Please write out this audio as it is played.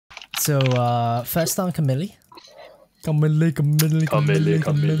So, first on Camille. Camille.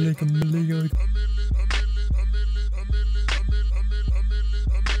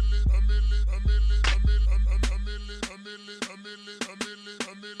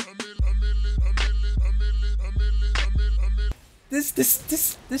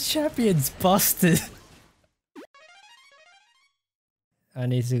 This champion's busted. I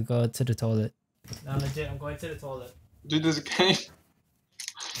need to go to the toilet. No, legit, I'm going to the toilet. Dude, there's a game.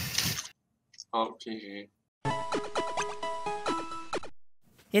 Oh, GG.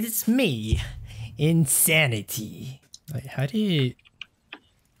 It's me, Inxanity. Wait, how do you...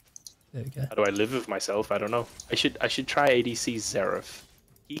 There we go. How do I live with myself? I don't know. I should try ADC Zeref.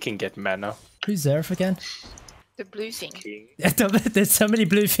 He can get mana. Who's Zeref again? The blue thing. King. There's so many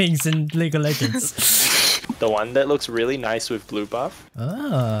blue things in League of Legends. The one that looks really nice with blue buff.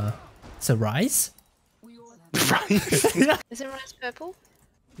 Ah, it's a Rise? Right. Isn't Rise purple?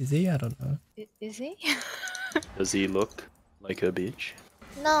 Is he? I don't know. Is he? Does he look like a bitch?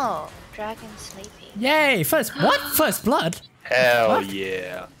 No, dragon sleeping. Yay! First blood? Hell What?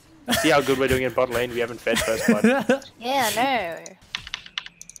 yeah. See how good we're doing in bot lane? We haven't fed first blood. Yeah, no.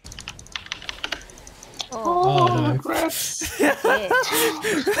 Oh, no. Congrats. Yeah.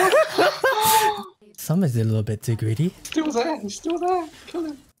 Summer's a little bit too greedy. Still there, he's still there. Kill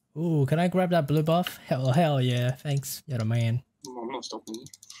him. Ooh, can I grab that blue buff? Hell yeah, thanks. You're the man. No, I'm not stopping you.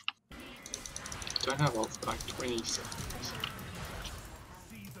 Don't have ult for like 20 seconds.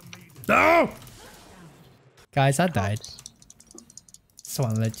 No! Guys, I died. Just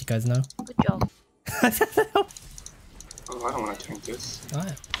want to let you guys know. Good job. Oh, I don't want to tank this.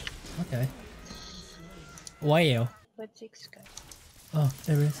 Alright. Okay. Wow. Where'd Ziggs go? Oh,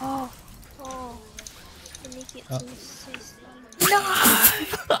 there it is. Oh. You make it Oh. so sissy.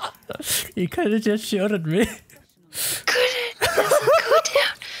 No! You could have just shielded me. Couldn't! Go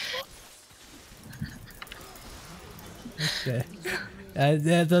down!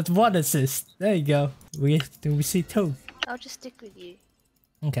 Okay. That's one assist. There you go. We see two. I'll just stick with you.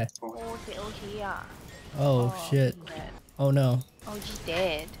 Okay. Oh, here. Oh shit. Crap. Oh no. Oh, you're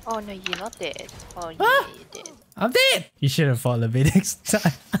dead. Oh no, you're not dead. Oh, yeah, Ah! you're dead. I'm dead! You should have followed me next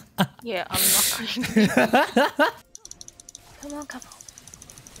time. Yeah, I'm not going to. Come on, come on.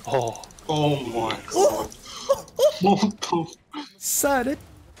 Oh. Oh my god. What the? Son.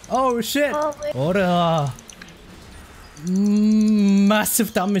 Oh shit. Oh, wait. Order.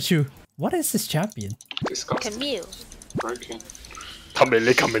 Massive damage you. What is this champion? Disgusting. Camille. Broken.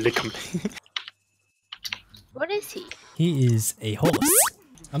 Camille. What is he? He is a horse.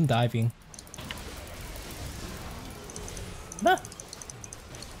 I'm diving. Ah.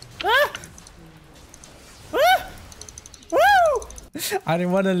 Ah. Ah. Woo! I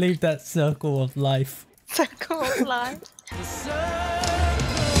didn't want to leave that circle of life. Circle of life.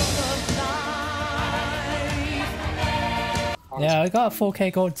 Yeah, I got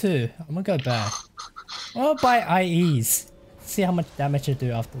 4k gold too. I'm gonna go back. I'll buy IEs. See how much damage I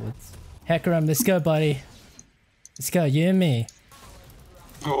do afterwards. Hecarim, let's go, buddy. Let's go, you and me.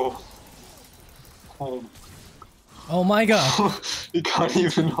 Oh. Oh. Oh my god. You can't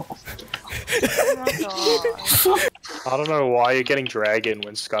even hold. Oh my god. I don't know why you're getting dragon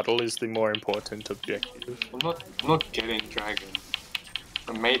when scuttle is the more important objective. I'm not getting dragon.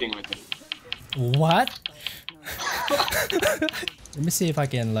 I'm mating with him. What? Let me see if I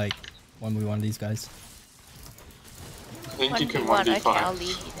can like 1v1 these guys. I think you can 1v1, okay, I'll 1v5.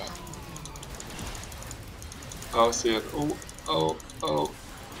 leave you then. I'll see it. Oh.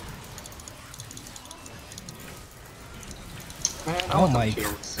 Man, I Oh want my the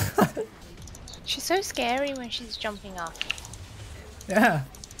kills. She's so scary when she's jumping up. Yeah.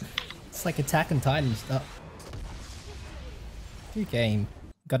 It's like Attack on Titan stuff. Good game.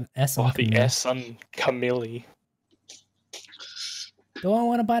 Got an S on Oh, the Camille. S on Camille. Do I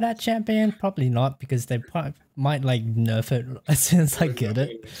want to buy that champion? Probably not, because they might like nerf it as soon as I get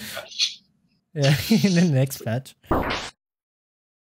it. Yeah, in the next patch.